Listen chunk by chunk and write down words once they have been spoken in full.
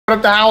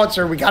up the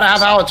howitzer. We gotta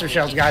have howitzer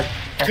shells, guys.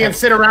 Can't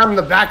sit around in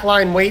the back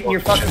line waiting your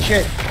fucking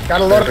shit.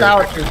 Gotta load up the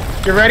howitzer.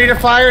 You ready to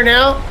fire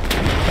now?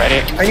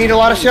 Ready. I need a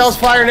lot of shells.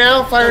 Fire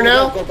now. Fire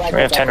now.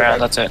 We have 10 rounds.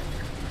 That's it.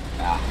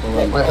 We're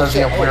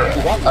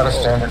out of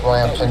standard. We only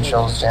have 10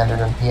 shells standard,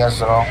 and he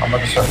has it all. I'm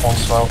about to start pulling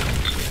smoke.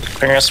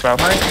 Bring us smoke.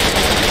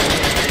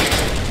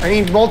 I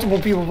need multiple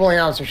people pulling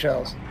howitzer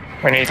shells.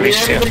 We need at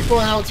least 2. Everybody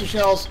pulling howitzer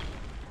shells.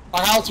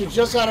 Our howitzer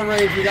just out of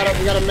range. We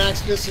gotta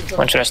max distance.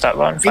 When should I stop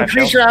one? 5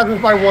 Increase shells. your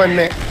azimuth by 1,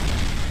 Mick.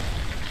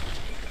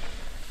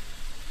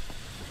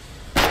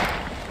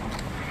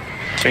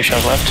 3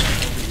 shells left.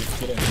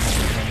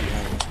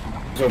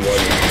 Should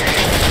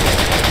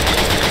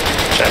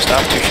I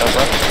stop? 2 shells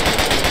left.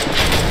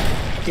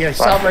 Yeah,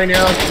 stop right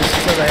now just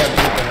because I have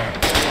people now.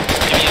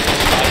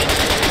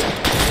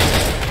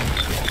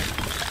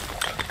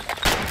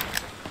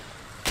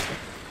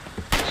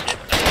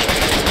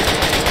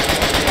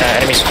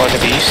 Enemy squad to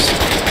the east.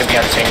 Could be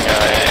hunting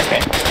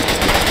okay.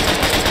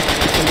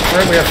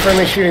 We have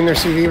friendly shooting their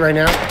CV right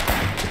now.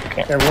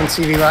 Okay. They have 1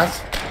 CV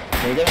left.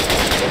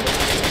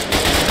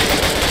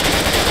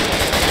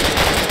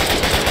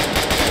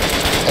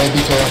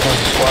 ABK has a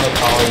squad of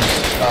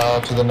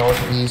collies to the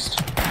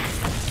northeast.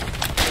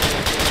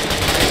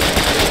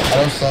 I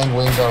know Sang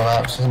Wings on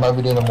map, so he might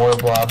be doing a mortar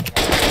blob.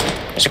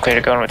 There's a clear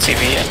to go in with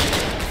CV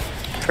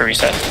for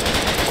reset.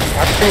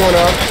 I'm pulling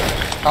up.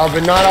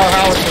 But not all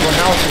houses. When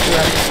houses you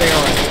have to stay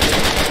on.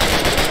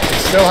 We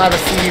still have a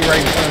CV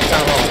right in front of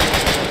town hall.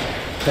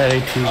 I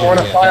don't want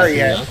to fire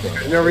yet.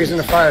 There's no reason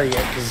to fire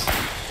yet. Cause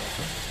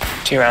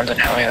 2 rounds in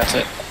heli, that's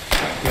it.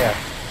 Yeah.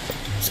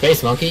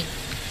 Space monkey?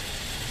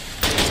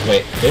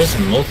 Wait, there's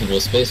multiple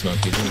space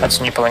monkeys. That's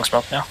you pulling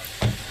smoke now.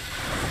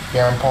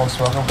 Yeah, I'm pulling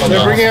smoke.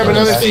 They're bringing up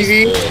another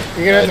CV.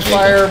 You're gonna have to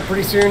fire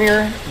pretty soon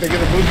here. They get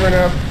the blueprint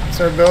up,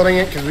 start building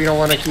it because we don't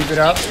want to keep it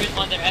up.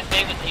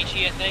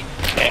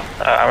 Okay,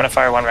 I'm gonna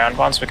fire 1 round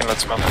once we can let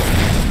smoke.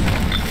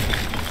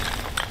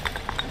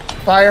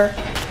 Fire.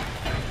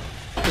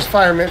 Just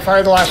fire, man.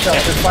 Fire the last shell.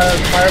 Just fire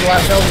the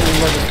last shell and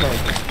then let the smoke.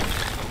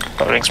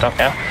 Loading smoke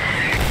now.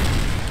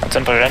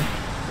 Hudson, put it in.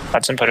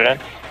 Hudson, put it in.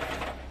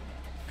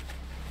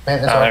 Man,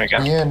 Oh, there we go.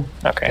 In.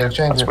 Okay, Change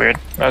that's it. weird.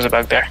 There was a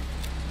bug there.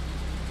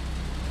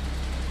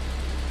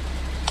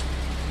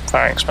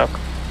 Firing smoke.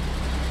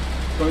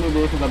 Going to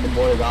vehicles on the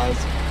border, guys.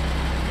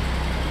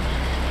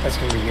 That's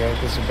gonna be good.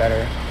 This is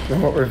better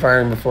than what we were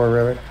firing before,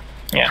 really.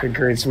 Yeah. Should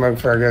create smoke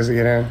for our guys to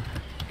get in.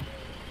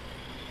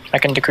 I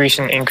can decrease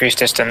and increase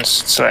distance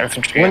so that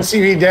infantry. 1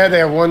 CV dead. They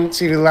have 1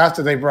 CV left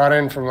that they brought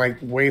in from like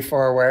way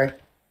far away.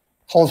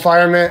 Hold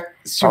fire, Mitt.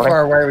 It's too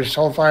far away. We just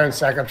hold fire and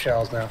stack up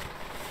shells now.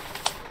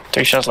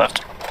 3 shells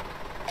left.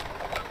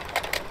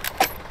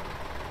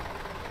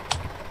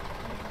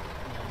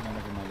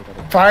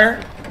 Fire.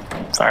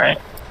 Alright.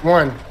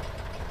 1.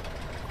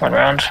 1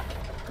 round.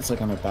 It's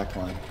like on the back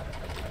line.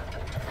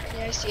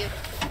 Yeah, I see it.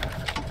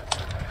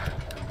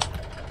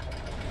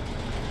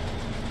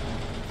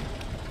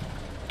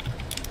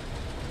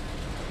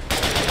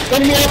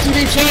 Enemy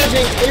LTV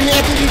charging! Enemy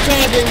LTV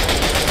charging!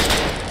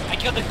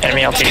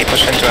 Enemy LTD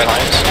pushed into our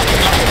lines.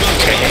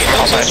 It's gonna hit from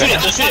all sides right now.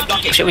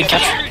 Shit, we can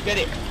capture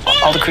it.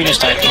 All the creatures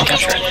died, we can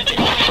capture it.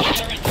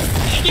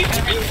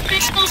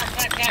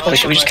 Holy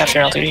shit, we just captured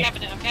an LTD.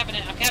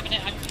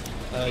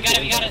 We got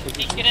it.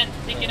 Get in.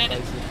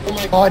 Oh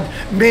my god,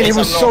 man, it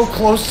was so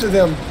close to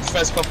them.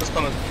 First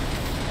coming.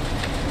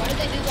 Why did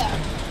they do that?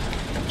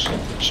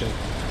 Shit. I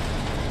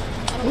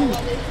don't know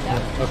why they did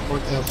that.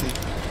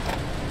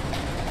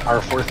 Our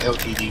fourth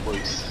LTD,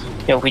 boys.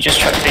 Yo, they just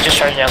charged an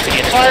LTD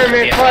in this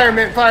Fireman, fire,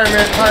 rapid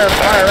fireman.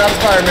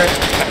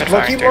 Rapid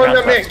Well, firing, keep 3 loading rounds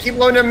up Mick, left. keep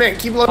loading up Mick,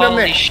 keep loading up Mick.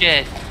 Holy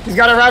shit. He's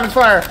got a rapid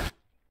fire.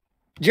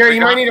 Jerry,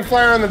 you might need to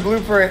fire on the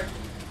blueprint.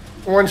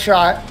 1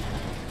 shot.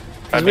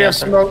 Because we have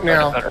smoke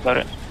now. Load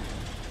it.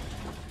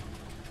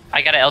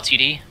 I got an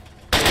LTD.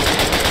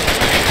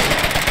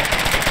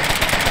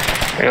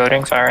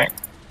 Reloading, firing.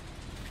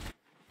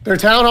 Their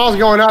town hall's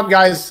going up,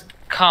 guys.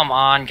 Come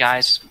on,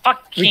 guys.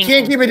 Fucking. We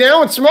can't keep it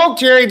down with smoke,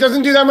 Jerry. It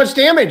doesn't do that much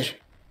damage.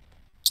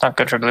 It's not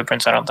good for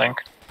blueprints, I don't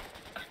think.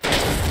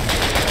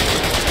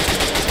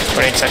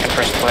 28-second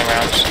first pulling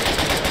rounds.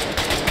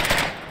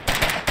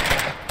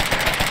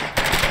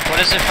 What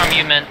is it from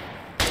you, Mint?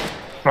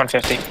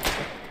 150.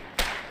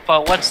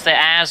 But what's the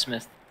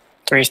azimuth?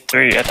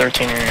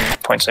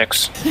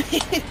 13.6.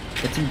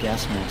 Get some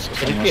gas masks.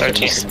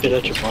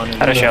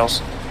 13. Out of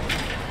shells.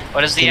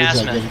 What is the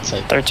azimuth?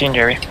 13,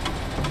 Jerry.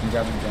 I'm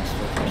grabbing gas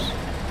filters.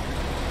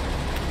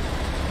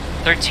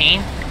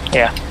 13?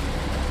 Yeah.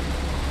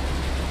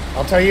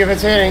 I'll tell you if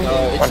it's hitting.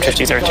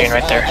 150, 13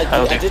 right there.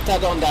 That'll do. I did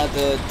that on that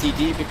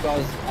TD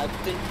because I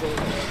think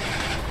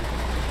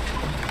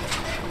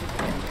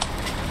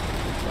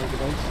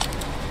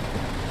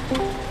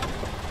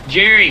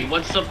Jerry,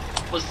 what's the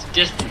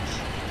distance?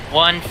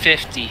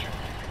 150.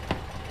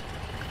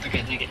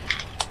 Okay, take it.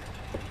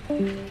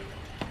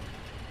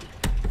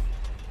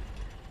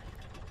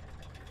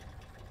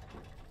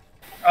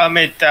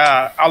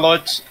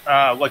 Alot,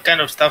 what kind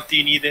of stuff do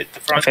you need at the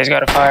front? FA's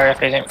got a fire,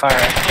 FA's ain't firing.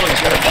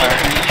 FA's got a fire.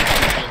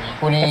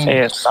 We need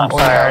FA is not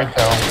firing.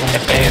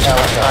 FA is not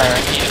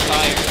firing.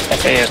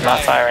 FA is not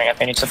firing.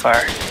 FA needs to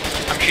fire.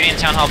 I'm shooting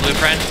Town Hall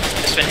Blueprint.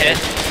 It's been hit.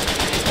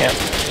 Yeah.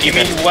 Give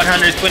me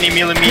 120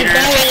 millimeters.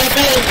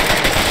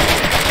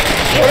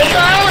 Where's the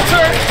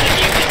howitzer?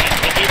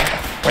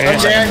 We need a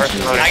second person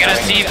loading.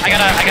 I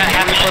got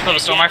half a clip of a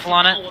storm rifle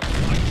on it.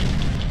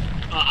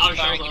 Out of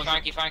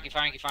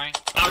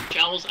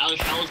shells.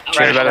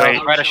 Jared, by the way,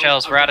 We're out of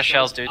shells. We're out of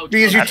shells, dude.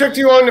 Because you took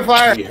too long to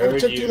fire. It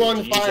took too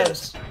long to fire.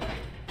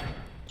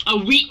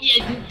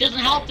 It doesn't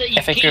help that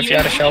you FA crew, if you're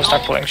out of shells,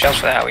 start pulling shells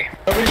for the Howie.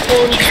 Nobody's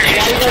pulling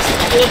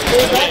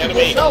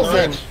shells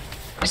then.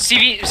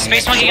 CV,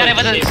 Space Monkey got it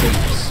with a...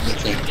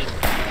 CV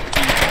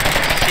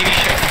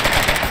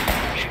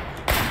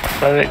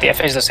By the way, the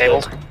FA is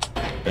disabled.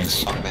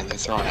 Thanks.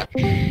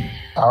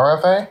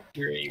 Our FA?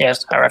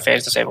 Yes, our FA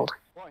is disabled.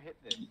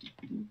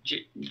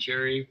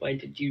 Jerry, why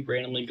did you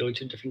randomly go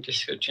to a different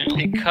Discord channel?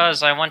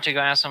 Because I went to go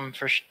ask him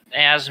for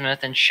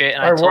azimuth and shit,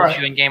 and I Or told what?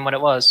 you in game what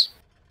it was.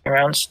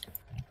 Rounds.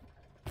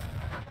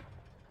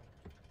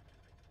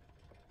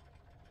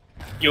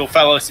 Yo,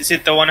 fellas, is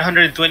it the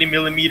 120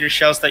 millimeter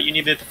shells that you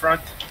need at the front?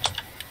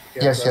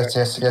 Yes. You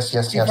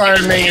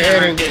fired me, you're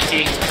hitting.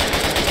 150.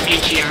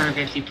 HE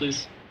 150,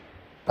 please.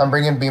 I'm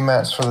bringing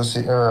B-mats for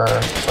the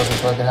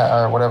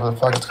or whatever the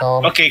fuck it's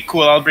called. Okay,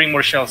 cool. I'll bring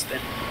more shells then.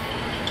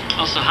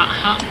 Also,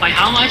 by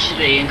how much did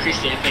they increase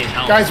the FA's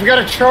health? Guys, we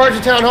gotta charge the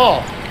town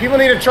hall. People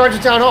need to charge the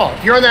town hall.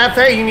 If you're on the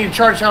FA, you need to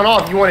charge the town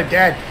hall if you want it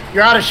dead.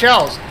 You're out of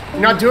shells.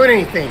 You're not doing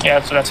anything. Yeah,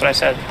 that's what I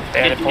said.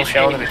 They had to pull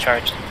shells and they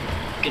charged.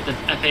 Get the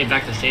FA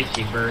back to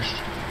safety first.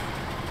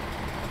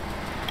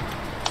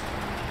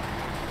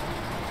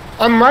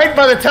 I'm right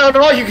by the town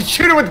hall. You can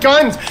shoot it with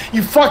guns.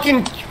 You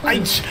fucking...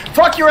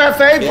 fuck your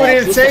FA, put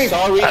it in safe.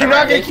 You're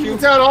not gonna keep the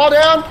town hall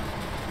down?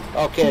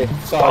 Okay,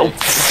 sorry.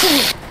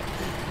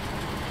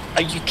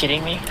 Are you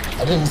kidding me?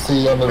 I didn't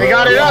see on the They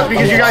got it up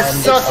because you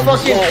guys suck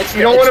fucking...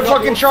 You don't want to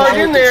fucking charge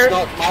in there.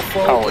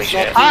 Holy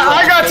shit.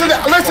 I got to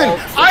the... Listen,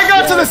 I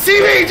got to the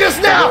CV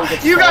just now.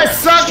 You guys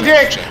suck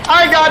dick.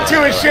 I got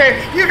to it, shit.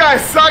 You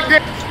guys suck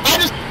dick.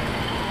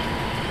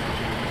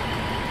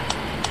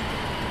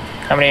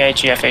 How many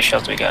HEFA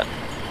shells we got?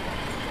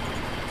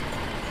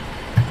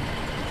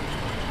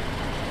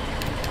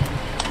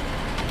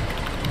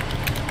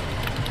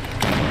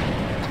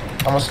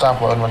 I'm gonna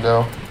stop loading.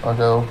 I'll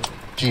go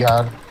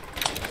jihad.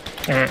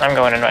 I'm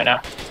going in right now.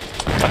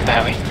 Fuck the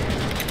Howie.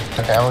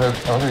 Okay, I'm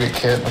gonna get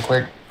kit real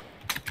quick.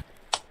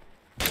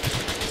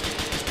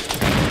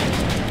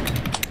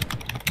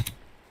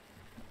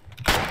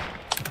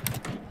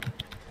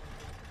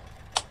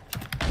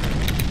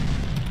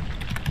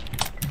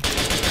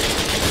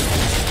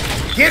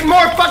 Get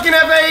more fucking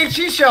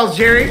FAHE shells,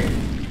 Jerry.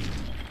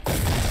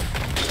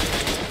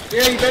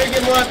 Yeah, you better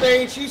get more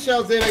FAHE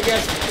shells in, I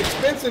guess.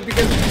 Expensive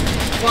because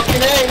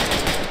fucking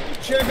A.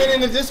 Should have been in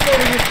the Discord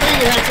with your thing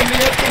and had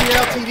somebody else in your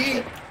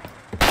LTD.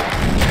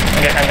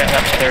 I'm getting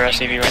up to their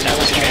CV right now.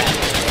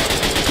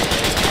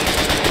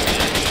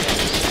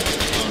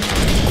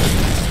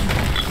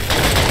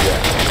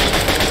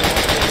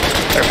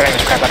 They're putting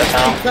this crap out of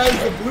town. Because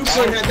the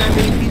blueprint had that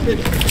many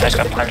people. I just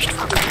got punched.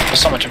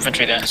 There's so much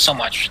infantry there. So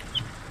much.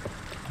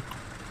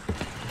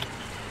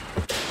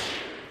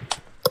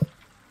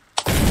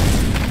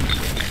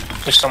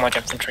 There's so much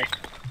infantry.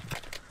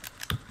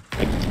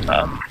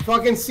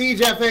 Fucking siege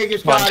FA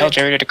just Well, got tell it.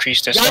 Jerry to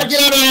decrease distance. Gotta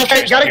get on our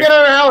gotta get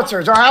on our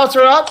howitzers. Our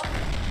howitzer up?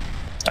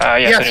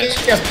 Yes, it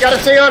is. Yes, gotta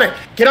stay on it.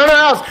 Get on our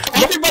house.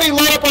 Everybody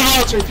load up a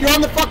howitzer. If you're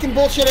on the fucking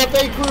bullshit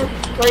FA crew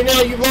right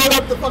now, you load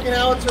up the fucking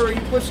howitzer or you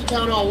push the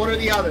town hall, one or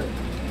the other.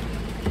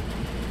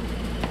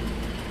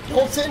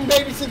 Don't sit and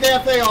babysit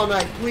the FA all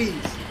night, please.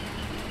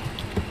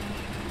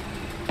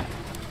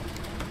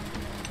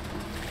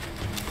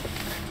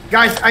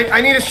 Guys, I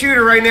need a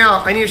shooter right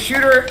now. I need a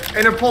shooter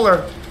and a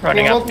puller.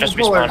 Running up, just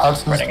respawn.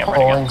 Hudson's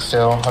pulling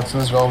still.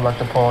 Hudson's going back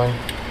to pulling.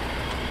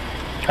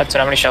 Hudson,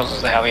 how many shells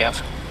does the Howie have?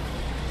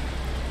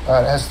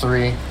 It has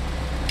 3.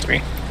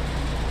 3.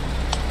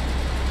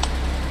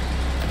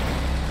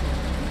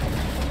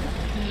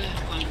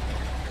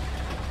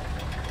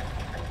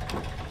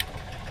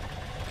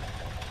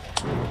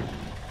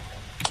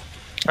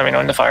 Let me know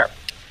when to fire.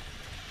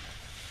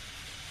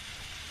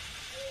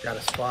 Got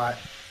a spot.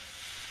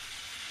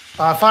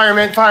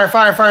 Fireman, fire.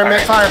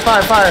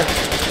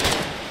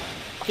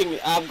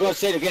 I'm gonna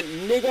say it again,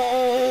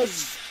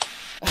 niggas!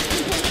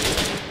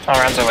 All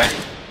rounds away.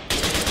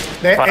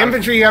 The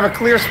infantry, you have a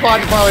clear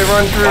spot to probably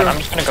run through. I'm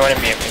just gonna go in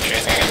and be infantry. I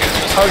think I can do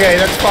this. Okay,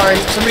 that's fine.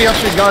 Somebody else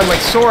should gun. Like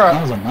Sora,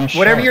 That was a nice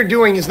whatever shot. you're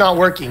doing is not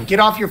working. Get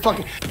off your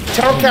fucking...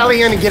 Tell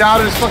Callahan to get out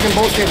of this fucking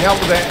bullshit and help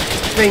with that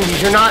thing.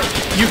 Because you're not...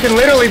 You can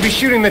literally be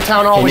shooting the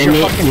town hall with your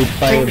fucking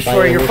tank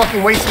destroyer. You're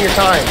fucking wasting your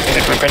time. Is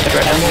it reprinted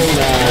right now?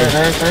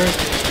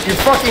 You're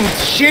fucking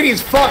shitty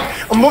as fuck.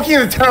 I'm looking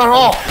at the town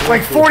hall,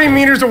 like 40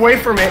 meters away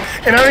from it,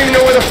 and I don't even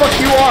know where the fuck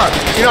you are.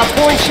 You're not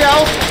pulling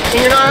shells, and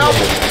you're not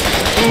helping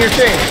in your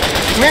thing.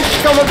 Mitch,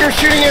 come up here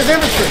shooting his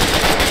infantry.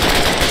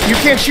 You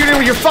can't shoot it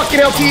with your fucking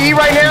LTE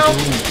right now?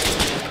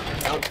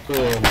 Not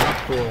cool.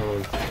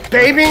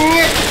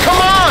 Babying it?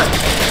 Come on!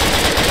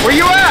 Where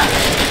you at?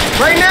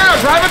 Right now,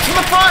 drive it to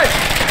the front.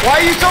 Why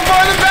are you so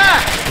far in the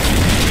back?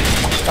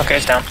 Okay,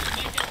 it's down.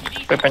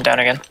 Blueprint down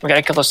again. We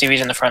gotta kill those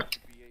CVs in the front.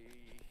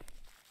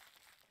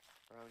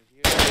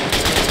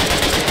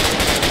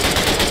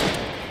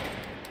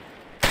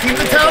 Keep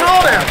the town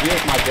hall down.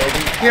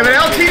 You have an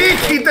LTD,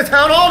 keep the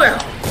town hall down.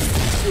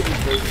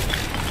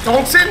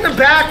 Don't sit in the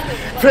back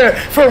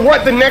for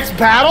what, the next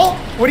battle?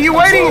 What are you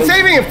waiting and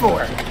saving it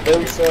for?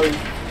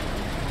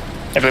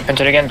 They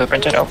blueprinted again,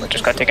 blueprinted. Oh, it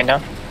just got taken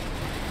down.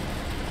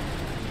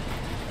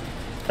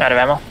 Out of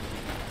ammo.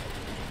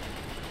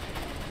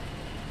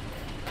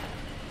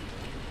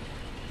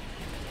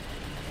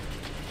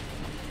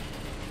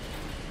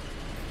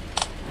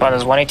 Well,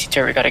 there's one AT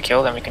turret we gotta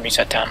kill, then we can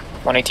reset town.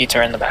 One AT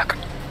turret in the back.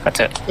 That's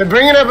it. They're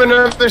bringing up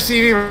another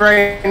CV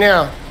right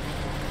now.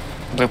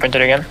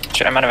 Blueprinted again?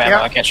 Shit, I'm out of ammo,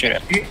 I can't shoot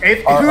it.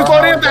 Who's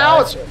loading up the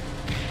howitzer?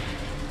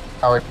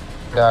 Howard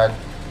died.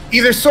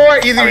 Either you're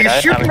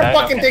shooting the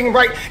fucking thing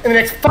right in the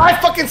next 5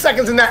 fucking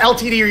seconds in that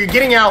LTD, or you're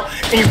getting out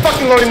and you're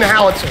fucking loading the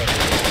howitzer.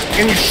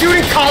 And you're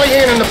shooting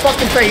Callahan in the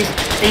fucking face,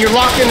 and you're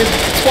locked in his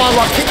squad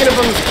lock, kicking him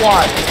from the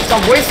squad.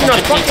 Stop wasting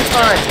our fucking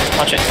time.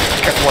 Watch it.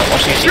 Careful what?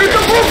 Watch the AT. Shoot the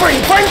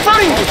blueprint! Right in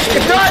front of you!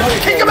 If not,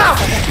 kick him out!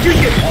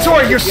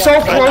 Sorry, you're so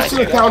close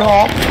to the town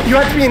hall.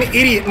 You have to be an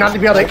idiot not to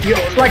be able to...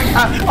 Like,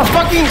 a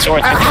fucking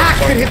hack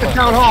could hit the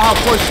town hall how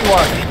close you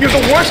are. You're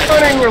the worst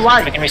gunner in your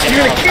life. You're gonna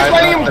keep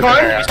letting him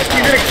gun?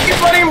 You're gonna keep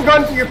letting him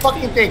gun for your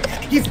fucking thing.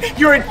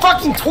 You're at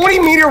fucking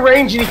 20-meter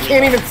range and he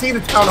can't even see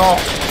the town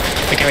hall.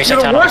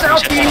 You're the worst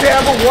LTD there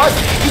ever was.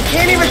 He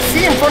can't even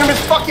see in front of his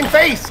fucking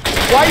face.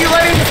 Why are you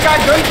letting this guy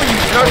gun for you?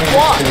 It's not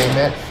squad.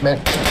 Man.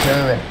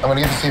 I'm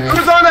gonna get the CV.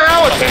 Who's on the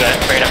house? Okay,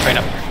 bring it up. We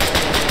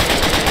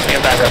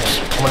have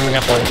backups. I'm gonna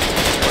get the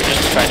Or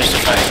just to try.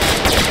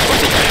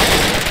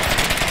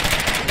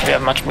 We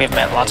have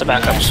lots of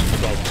backups.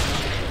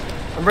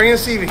 I'm bringing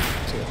the CV.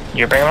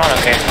 You're bringing them on?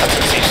 Okay, that's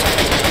what it sees.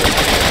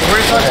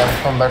 Okay,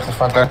 I'm back to the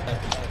front there.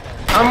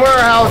 I'm where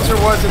our howitzer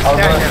was. It's dead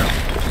now.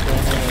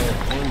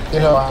 You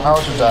know,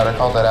 howitzer died. I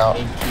called that out.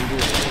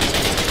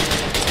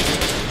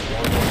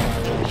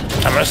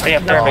 I'm gonna stay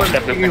up there and make sure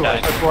that blueprint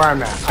dies. That's where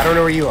I'm at. I don't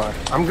know where you are.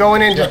 I'm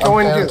going in. Just go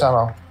in and do.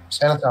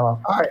 Stand at town hall.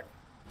 All right.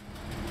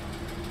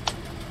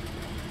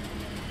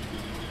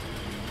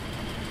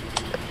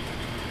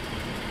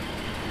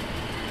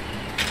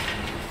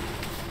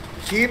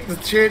 Keep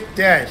the shit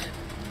dead.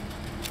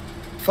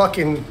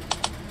 Fucking.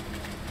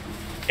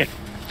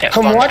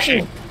 I'm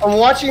watching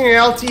an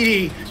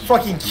LTD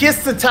fucking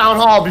kiss the town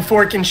hall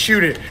before it can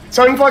shoot it. It's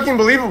unfucking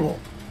believable.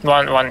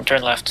 One,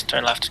 turn left.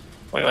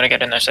 We want to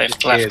get in there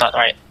safe. Left, not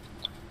right.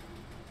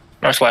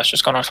 Northwest,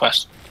 just go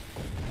northwest.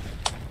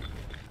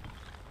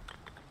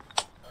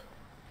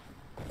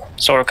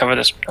 So cover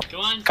this.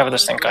 Cover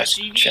this thing, guys.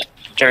 Shit.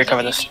 Jerry,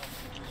 cover this.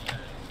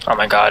 Oh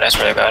my god, I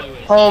swear to god.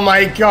 Oh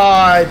my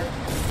god.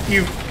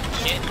 You.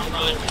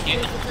 Get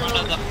in front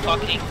of the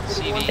fucking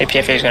CV.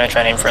 APFA is gonna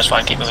try and aim for us.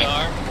 Fine, keep moving.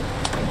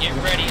 Get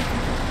ready.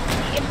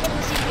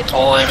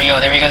 Oh, there we go.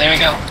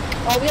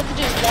 All we have to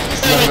do is let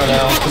this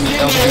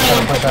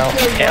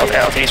Yeah,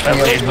 LTD's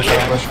pushing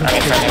us. I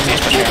mean,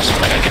 LTD's pushing us. Oh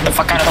my god, get the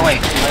fuck out of the way.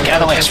 Get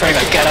out of the way, I swear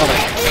to god, get out of the way.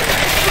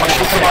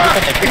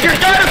 If your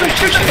guy doesn't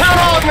shoot the town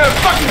hall, I'm gonna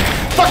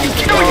fucking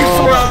kill you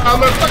for it.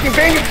 I'm gonna fucking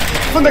bang you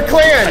from the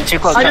clan.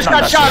 I just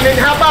got shot, man.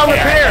 How about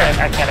repair?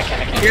 I can't.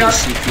 Yeah.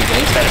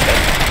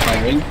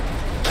 Firing.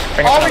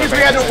 All because we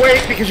had to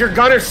wait because your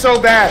gunner's so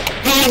bad.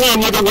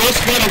 Callahan, you're the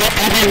worst gunner that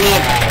ever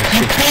lived.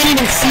 You can't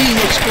even see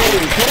your screen.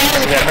 Get out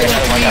of the fucking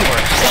LTD.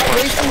 Stop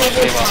wasting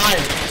everyone's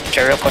time.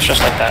 Jerry will push us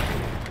like that.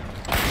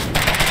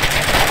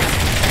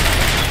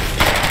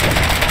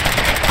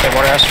 Okay,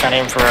 what else trying to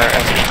aim for our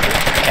LTD crew?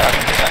 Can't let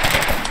them do that.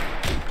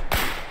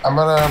 I'm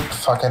gonna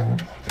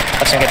fucking...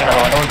 Hudson, get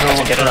another one.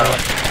 Hudson, get another one.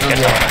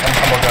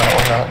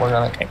 I'm working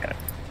on it. Okay, good.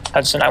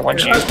 Hudson, I want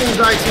you. Hudson's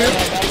right too?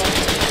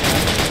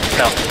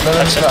 No, I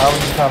was in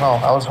the town hall.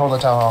 I was holding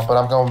the town hall, but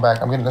I'm going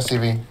back. I'm getting the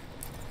CV.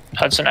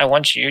 Hudson, I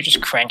want you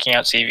just cranking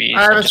out CVs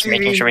I have and just a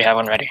making CV. sure we have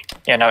one ready.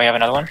 Yeah, now we have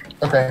another one.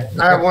 Okay.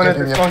 I have one at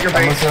the bunker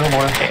base.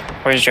 Okay,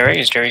 where's Jerry?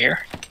 Is Jerry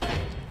here?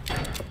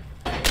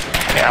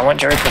 Okay, I want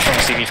Jerry pushing the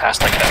CV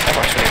fast like that. That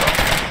works really well.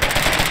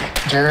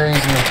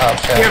 Jerry's in the top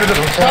shaft. Yeah, but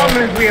the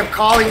problem is we have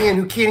Callahan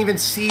who can't even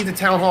see the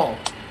town hall.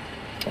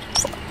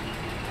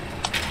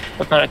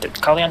 Look, no,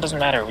 Callahan doesn't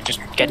matter. We just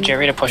get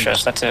Jerry to push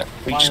us. That's it.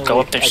 We just go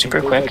up there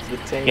super quick.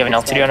 We have an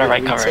LTD on our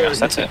right covering us.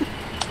 That's it.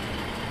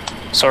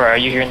 Sora, are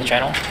you here in the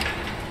channel?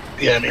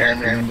 Yeah, I'm here.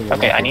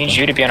 Okay, I need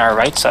you to be on our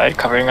right side,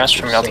 covering us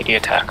from LTD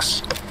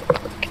attacks.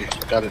 Okay,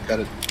 got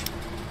it.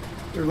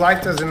 Your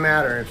life doesn't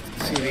matter if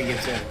the CV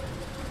gets in.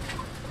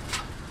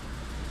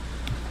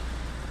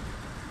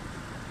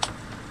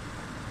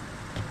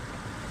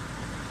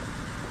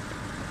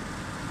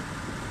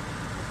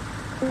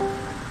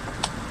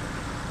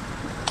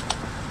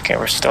 Okay,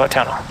 we're still at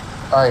town hall.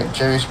 Alright,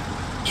 Jerry's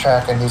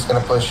tracking. He's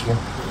gonna push you.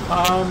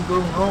 I'm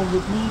going home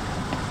with me.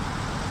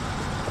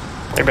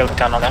 They're building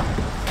town hall now.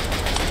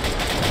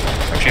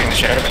 I'm shooting the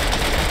shit out of it.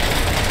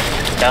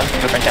 Down,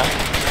 blueprint down.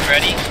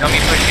 Ready? Help me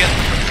push you.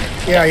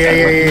 Yeah.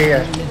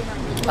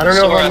 I don't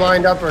know Sora, if I'm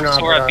lined up or not.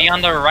 Sora, but, be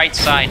on the right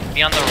side.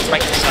 Be on the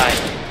right side.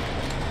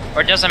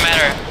 Or it doesn't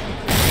matter.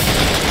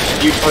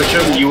 If you push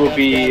him, you will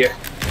be...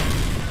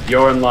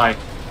 You're in line.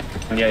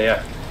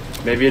 Yeah.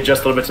 Maybe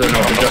adjust a little bit to the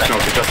north. Adjust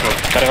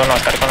north. Gotta go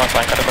north,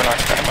 line, gotta go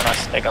north.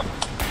 There you go.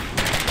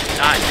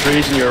 Nice.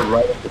 Trees and you're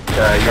right.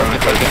 You're on the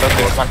Go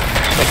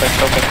quick.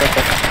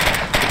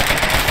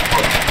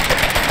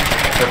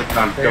 Perfect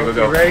time. Go.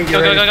 Get ready. Go.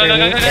 It's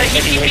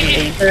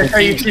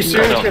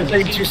gonna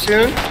take you too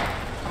soon.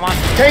 Come on.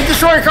 Tank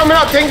destroyer coming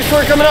up.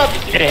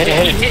 Hit it.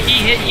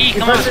 E,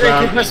 come on.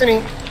 Keep pressing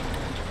E.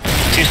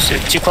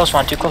 Too close,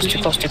 Juan. Too close.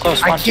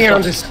 I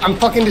can't. I'm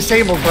fucking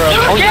disabled, bro.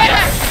 Oh,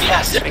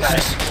 yes. We got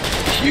it.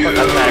 Huge.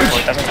 Doesn't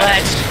matter.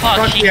 Let's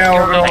fucking yeah,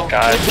 go. bro. Thank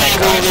God.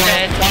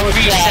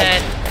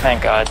 Reset.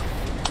 Thank God.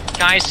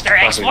 Guys, they're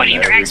exploiting.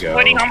 There we go.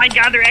 Oh my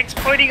god, they're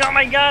exploiting. They're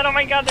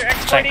Thank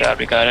exploiting. God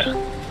we got it.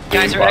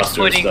 Guys are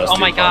Imposters, exploiting. Oh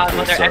my god,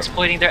 Dusty they're Imposters,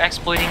 exploiting. They're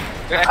exploiting.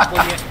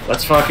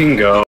 Let's fucking go.